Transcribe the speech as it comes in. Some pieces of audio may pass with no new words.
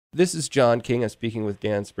This is John King. I'm speaking with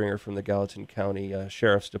Dan Springer from the Gallatin County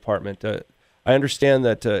Sheriff's Department. I understand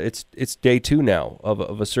that it's day 2 now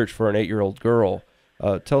of a search for an 8-year-old girl.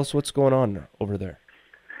 Tell us what's going on over there.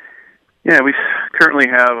 Yeah, we currently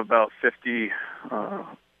have about 50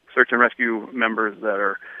 search and rescue members that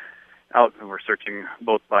are out, and we're searching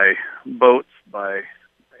both by boats, by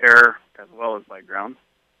air, as well as by ground.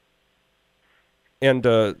 And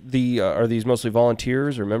are these mostly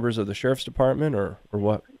volunteers or members of the Sheriff's Department, or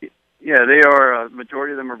what? Yeah, they are.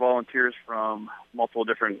 Majority of them are volunteers from multiple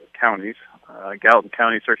different counties: Gallatin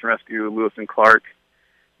County Search and Rescue, Lewis and Clark,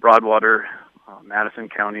 Broadwater, Madison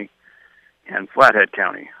County, and Flathead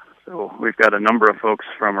County. So we've got a number of folks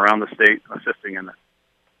from around the state assisting in it.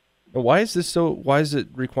 Why is it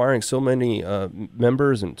requiring so many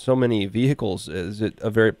members and so many vehicles? Is it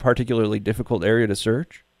a very particularly difficult area to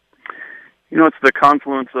search? You know, it's the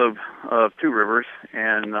confluence of two rivers,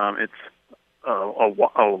 and it's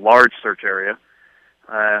a large search area,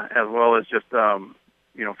 as well as just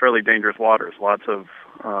fairly dangerous waters. Lots of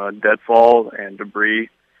deadfall and debris,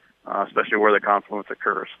 especially where the confluence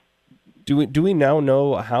occurs. Do we now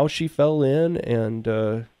know how she fell in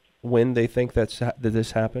and when they think that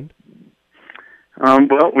this happened?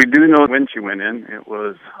 Well, we do know when she went in. It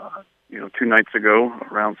was 2 nights ago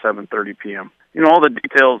around 7:30 p.m. All the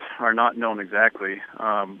details are not known exactly,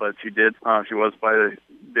 but she was by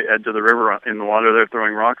the edge of the river in the water there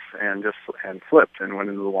throwing rocks and slipped and went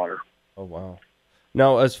into the water. Oh, wow.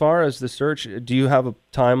 Now, as far as the search, do you have a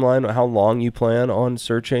timeline on how long you plan on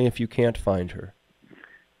searching if you can't find her?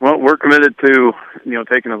 Well, we're committed to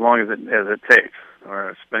taking as long as it takes,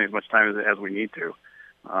 or spending as much time as we need to.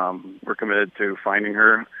 We're committed to finding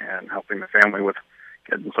her and helping the family with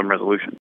getting some resolution.